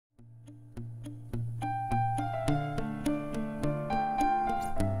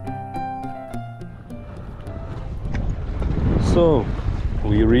So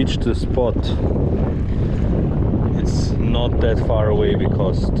we reached the spot. It's not that far away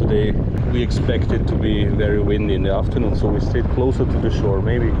because today we expect it to be very windy in the afternoon, so we stayed closer to the shore.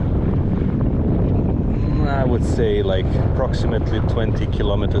 Maybe I would say like approximately 20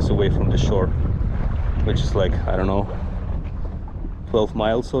 kilometers away from the shore, which is like, I don't know, 12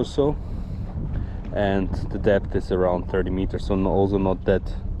 miles or so, and the depth is around 30 meters, so also not that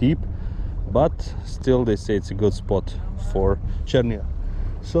deep, but still they say it's a good spot for chernia.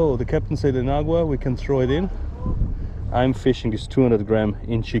 So the captain said in agua we can throw it in. I'm fishing this 200 gram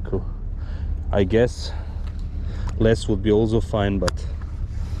Inchiku. I guess less would be also fine, but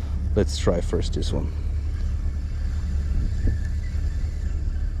let's try first this one.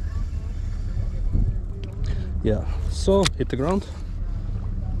 Yeah, so hit the ground.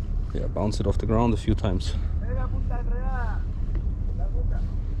 Yeah, bounce it off the ground a few times.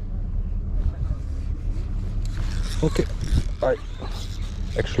 Okay, I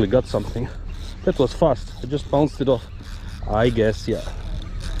actually got something. That was fast. I just bounced it off. I guess, yeah,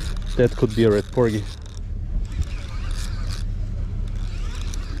 that could be a Red Porgy.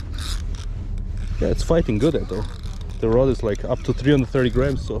 Yeah, it's fighting good at though. The rod is like up to 330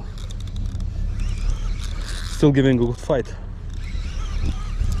 grams, so still giving a good fight.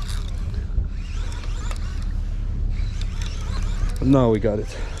 Now we got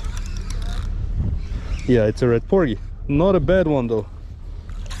it. Yeah, it's a Red Porgy. Not a bad one though.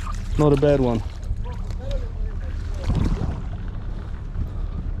 Not a bad one.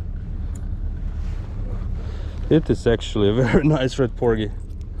 It is actually a very nice Red Porgy.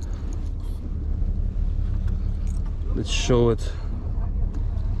 Let's show it.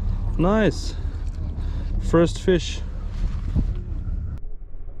 Nice. First fish.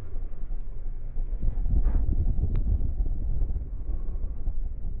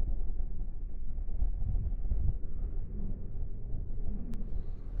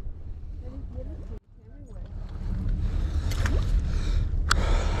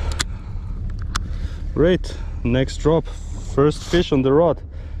 Great. Next drop. First fish on the rod.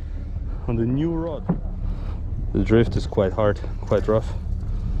 On the new rod. The drift is quite hard, quite rough.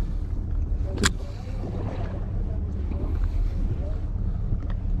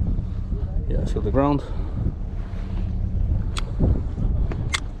 Yeah, feel the ground.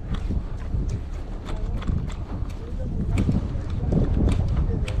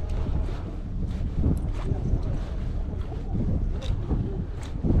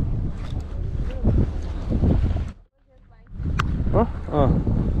 Huh? Ah.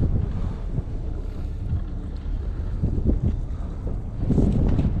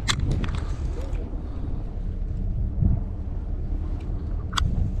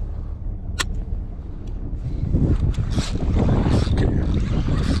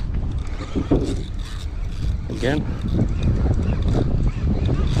 Again,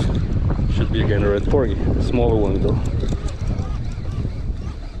 should be again a Red Porgy, a smaller one though.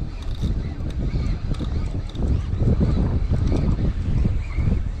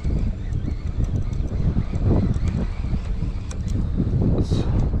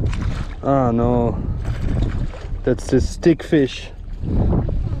 Ah no, that's the stick fish.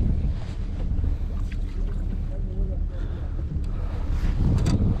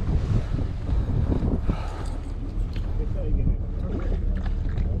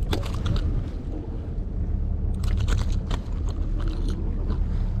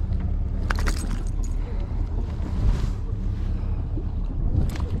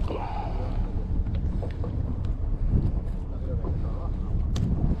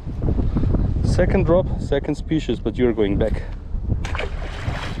 Second drop, second species, but you're going back.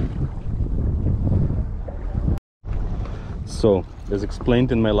 So, as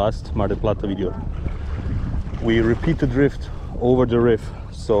explained in my last Mar del Plata video, we repeat the drift over the reef.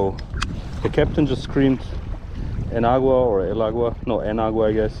 So the captain just screamed en agua or el agua, no, en agua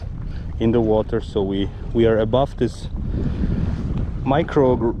I guess, in the water. So we are above this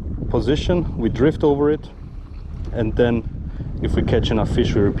micro position, we drift over it, and then if we catch enough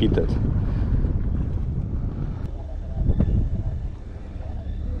fish we repeat that.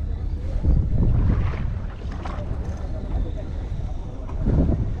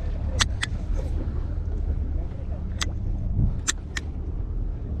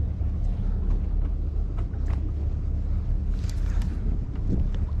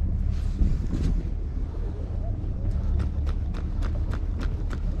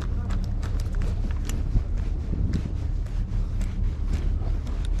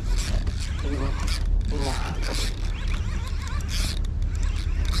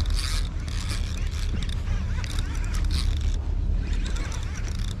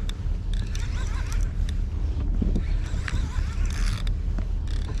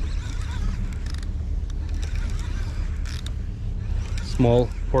 small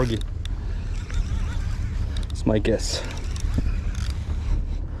porgy. It's my guess.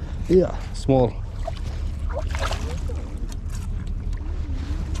 Yeah, small.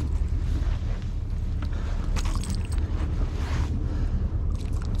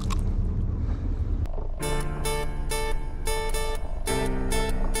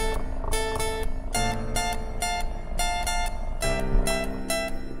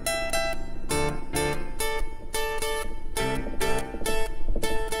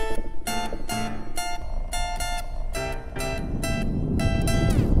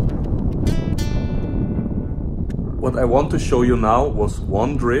 What I want to show you now was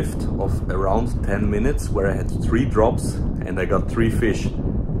one drift of around 10 minutes where I had 3 drops and I got 3 fish.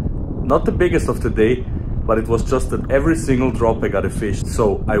 Not the biggest of the day, but it was just that every single drop I got a fish,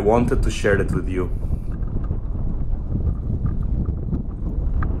 so I wanted to share that with you.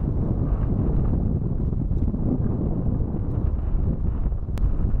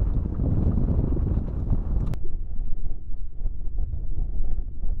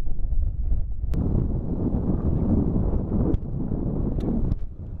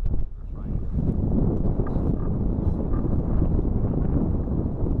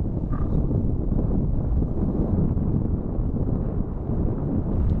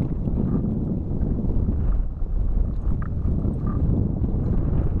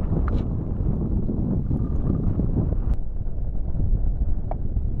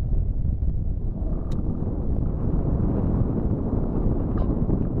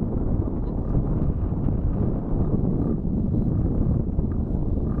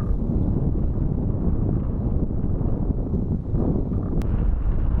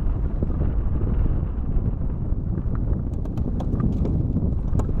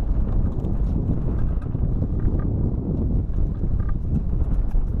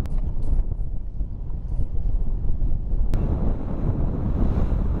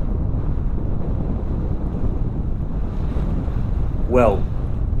 Well,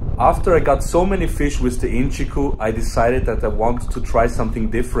 after I got so many fish with the Inchiku, I decided that I wanted to try something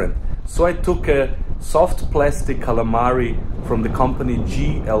different. So I took a soft plastic calamari from the company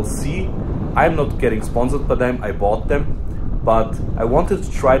JLC. I'm not getting sponsored by them, I bought them. But I wanted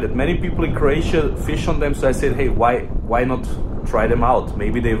to try that. Many people in Croatia fish on them, so I said, hey, why not try them out?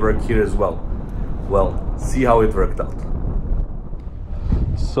 Maybe they work here as well. Well, see how it worked out.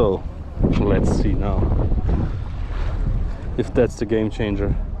 So, let's see now if that's the game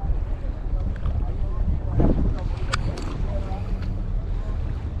changer.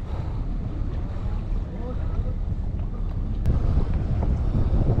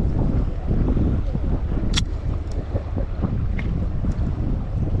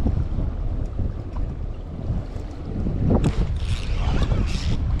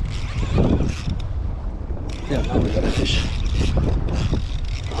 Yeah, now we got a fish.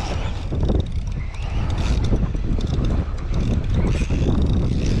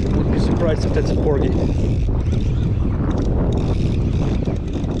 Would be surprised if that's a porgy.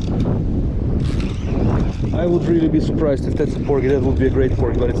 I would really be surprised if that's a porgy. That would be a great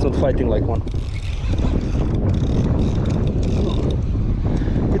porgy, but it's not fighting like one.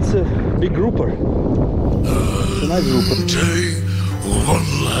 It's a big grouper. It's a nice grouper. Take one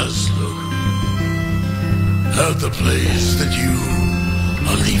last look at the place that you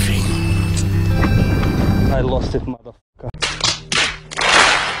are leaving. I lost it, motherfucker.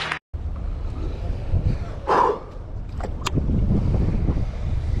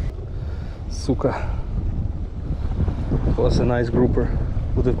 Suka. Was a nice grouper.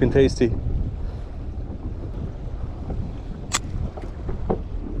 Would have been tasty.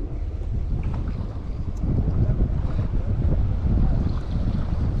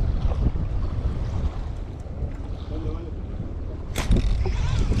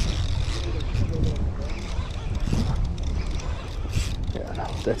 Yeah, no,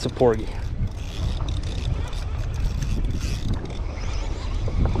 that's a porgy.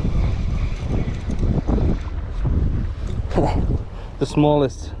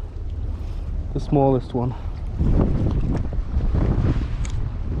 The smallest one.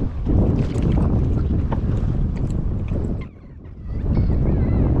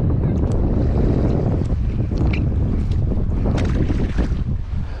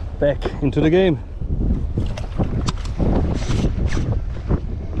 Back into the game.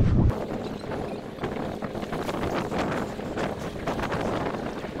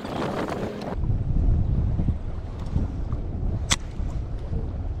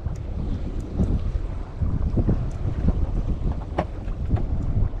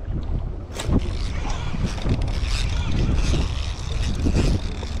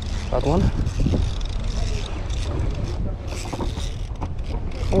 That one.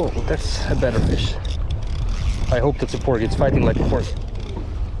 Oh, that's a better fish. I hope that's a porgy. It's fighting like a porgy.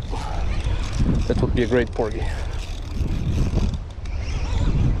 That would be a great porgy.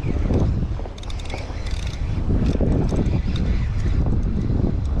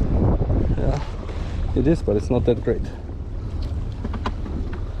 Yeah, it is, but it's not that great.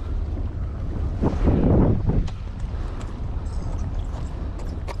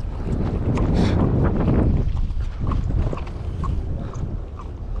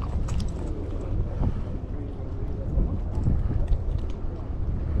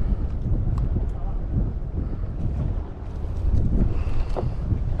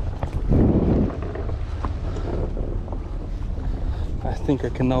 I think I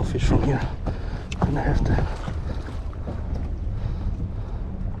can now fish from here, and I have to.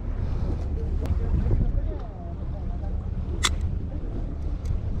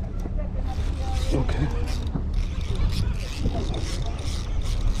 Okay.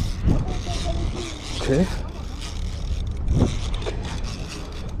 Okay.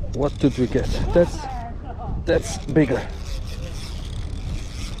 What did we get? That's bigger.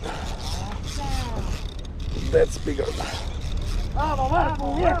 That's bigger.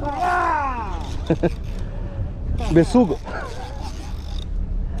 Besugo.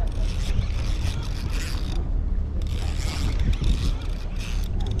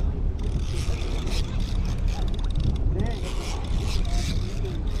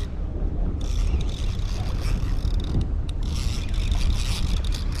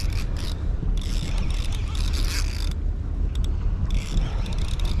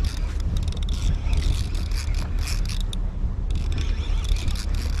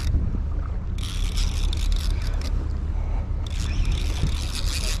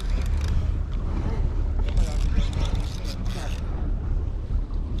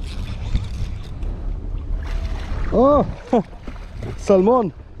 Oh,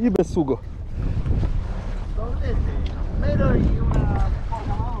 salmon y besugo.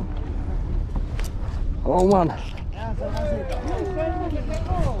 Oh man.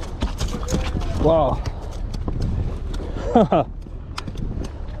 Wow.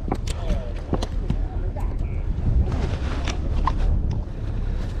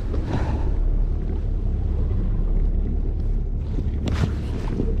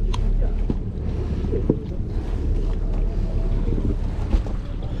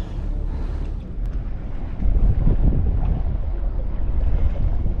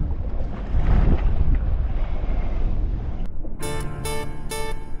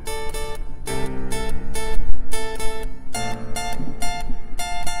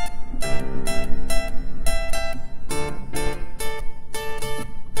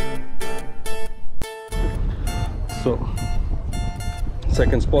 So,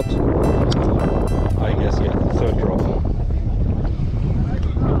 second spot, I guess, yeah, third drop.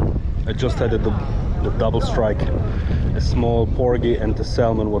 I just had the double strike, a small porgy and the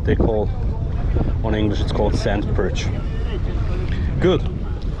salmon, what they call, on English it's called sandperch. Good.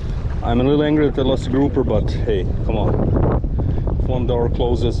 I'm a little angry that I lost a grouper, but hey, come on. If one door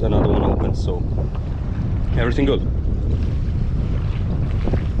closes, another one opens, so everything good.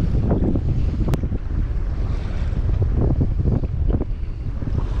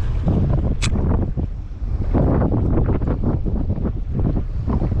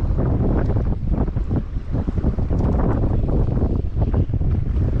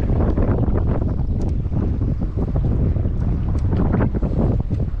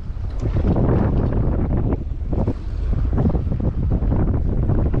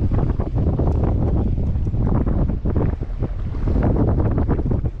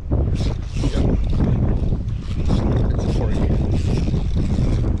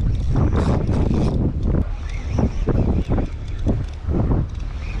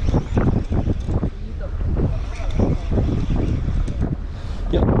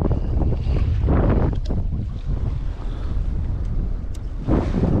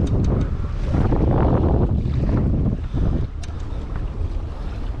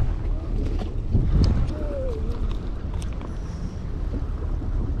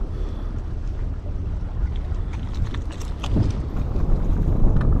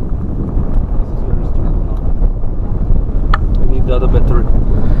 The other battery,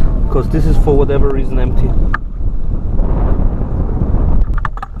 because this is for whatever reason empty.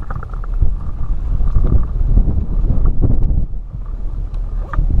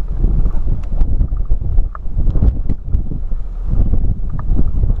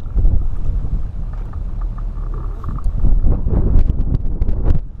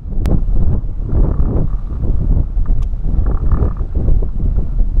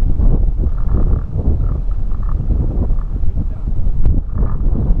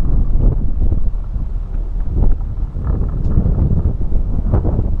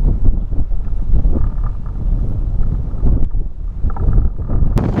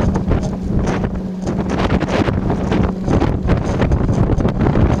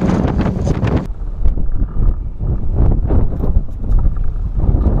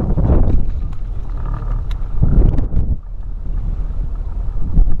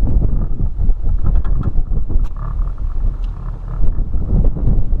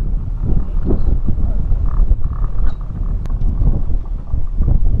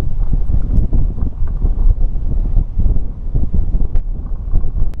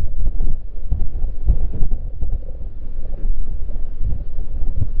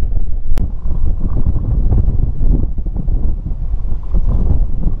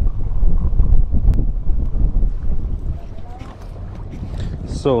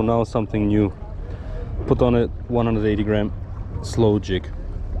 So now something new. Put on a 180 gram slow jig.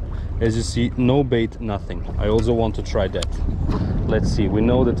 As you see, no bait, nothing. I also want to try that. Let's see, we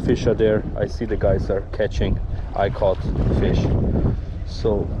know that fish are there. I see the guys are catching. I caught fish.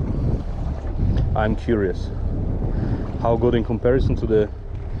 So I'm curious how good in comparison to the,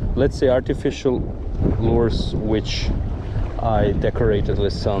 let's say, artificial lures which I decorated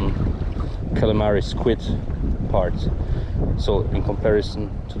with some calamari squid parts. So in comparison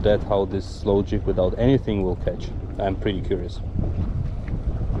to that, how this slow jig without anything will catch. I'm pretty curious.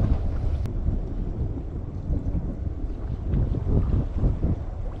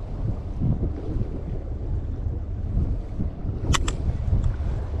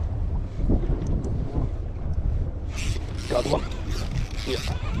 Got one. Yeah.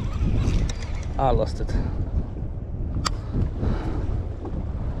 I lost it.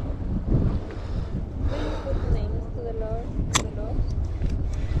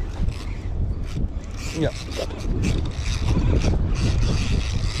 Yeah, got it.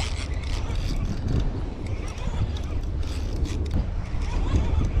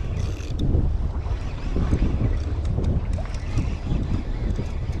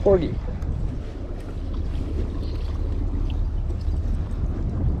 Porgy.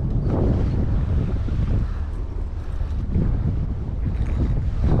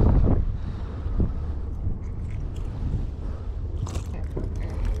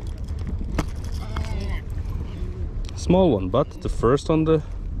 Small one, but the first on the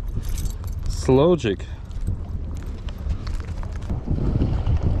slow jig.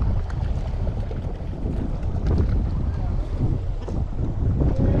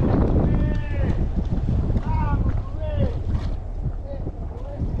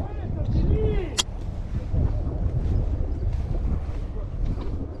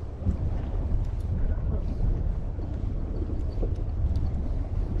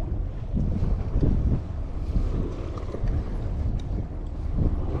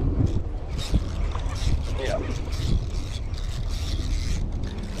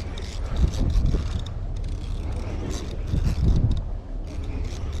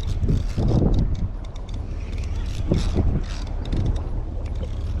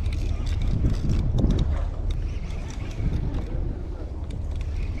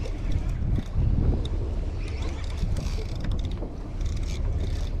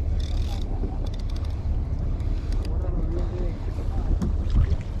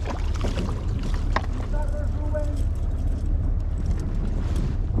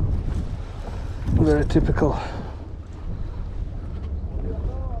 Very typical.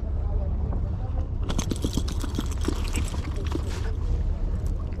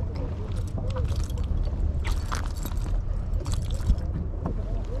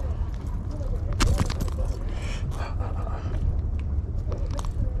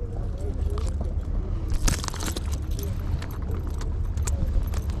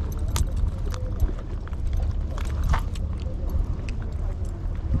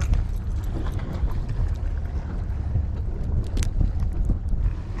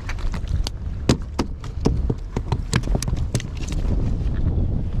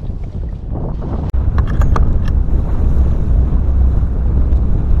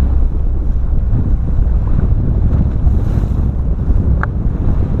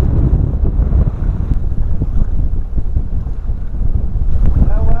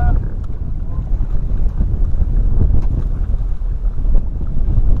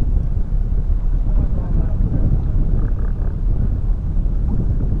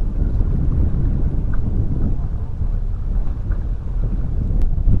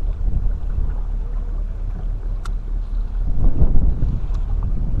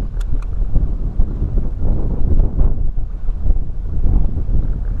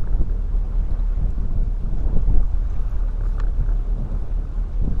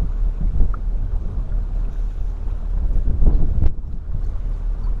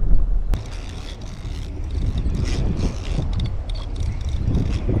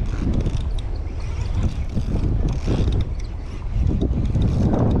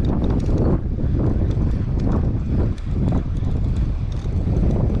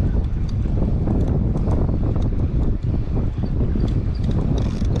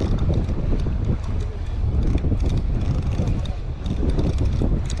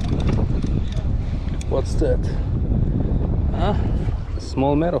 What's that? Ah,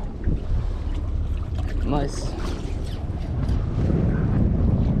 small meadow. Nice.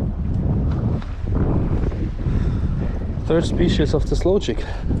 Third species of the slow jig.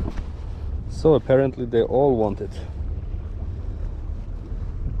 So apparently they all want it.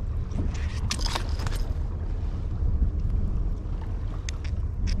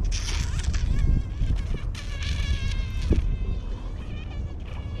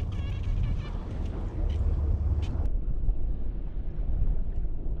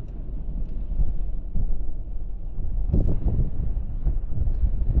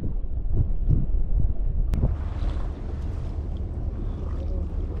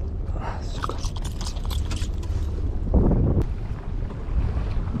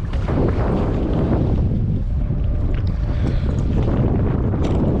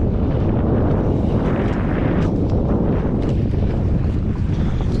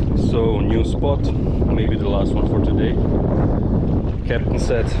 new spot, maybe the last one for today. Captain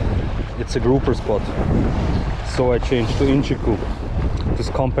said it's a grouper spot, so I changed to Inchiku. This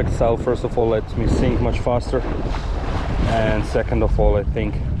compact style, first of all, lets me sink much faster, and second of all, I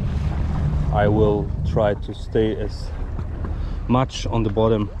think I will try to stay as much on the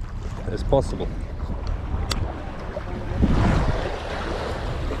bottom as possible.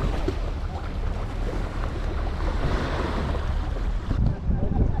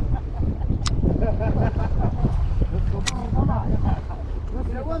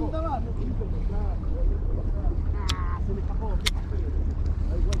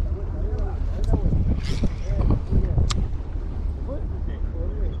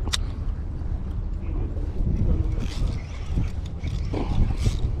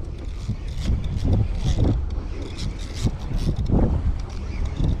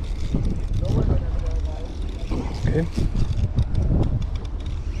 Okay.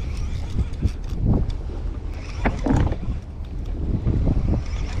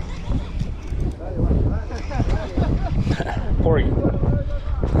 Porgy,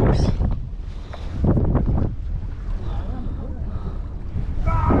 of course.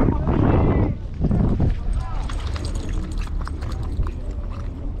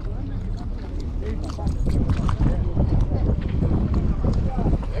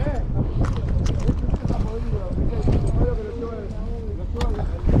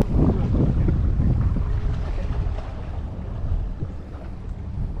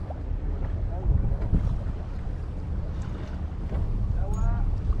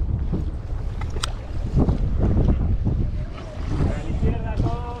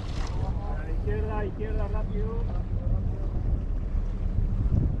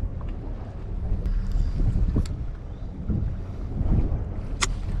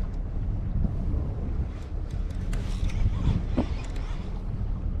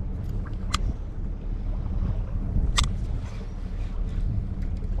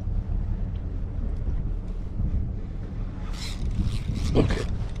 Okay,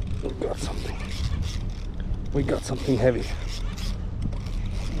 we got something heavy.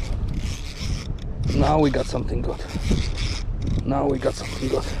 Now we got something good. Now we got something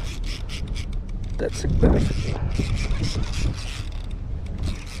good. That's a benefit.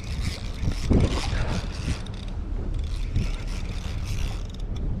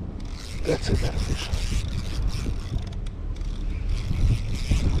 That's a benefit.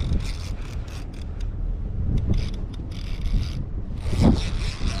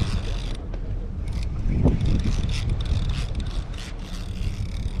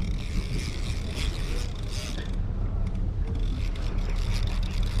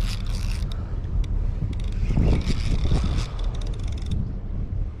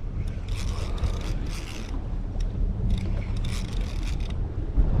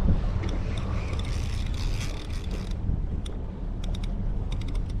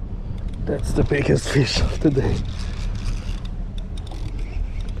 That's the biggest fish of the day.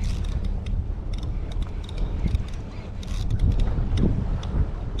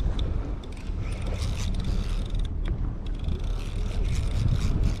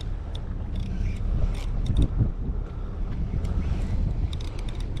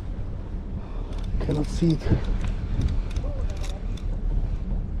 Cannot see it.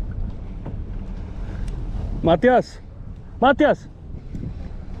 Matthias! Matthias!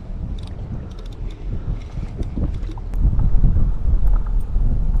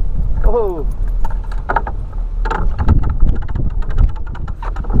 Oh!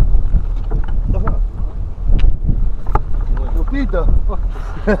 Lupito.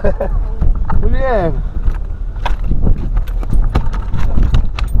 Muy bien.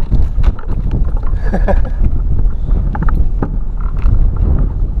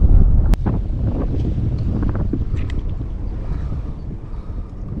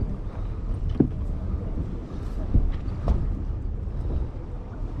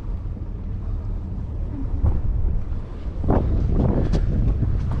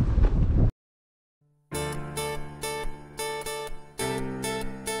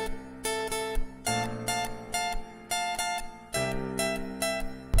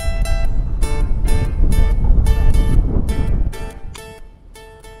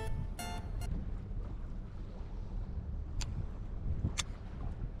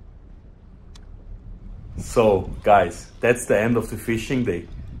 So guys, that's the end of the fishing day.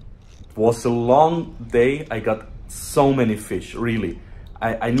 It was a long day. I got so many fish, really.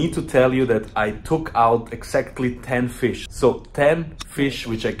 I need to tell you that I took out exactly 10 fish. So 10 fish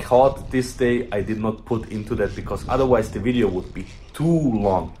which I caught this day, I did not put into that because otherwise the video would be too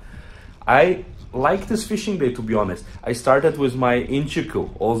long. I like this fishing day, to be honest. I started with my Inchiku.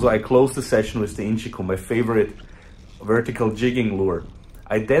 Also, I closed the session with the Inchiku, my favorite vertical jigging lure.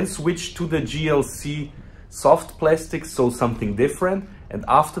 I then switched to the JLC soft plastic, so something different. And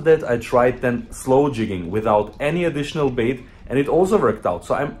after that, I tried then slow jigging without any additional bait, and it also worked out.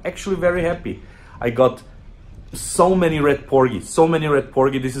 So I'm actually very happy. I got so many Red Porgy.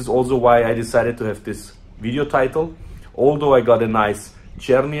 This is also why I decided to have this video title. Although I got a nice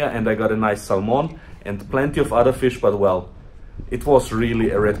Chernia and I got a nice salmon and plenty of other fish, but well, it was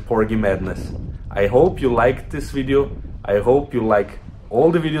really a Red Porgy madness. I hope you liked this video. I hope you like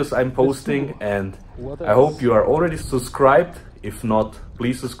all the videos I'm posting, and I hope you are already subscribed. If not,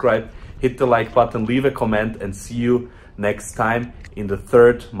 please subscribe, hit the like button, leave a comment, and see you next time in the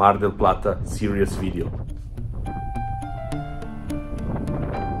third Mar del Plata Series video.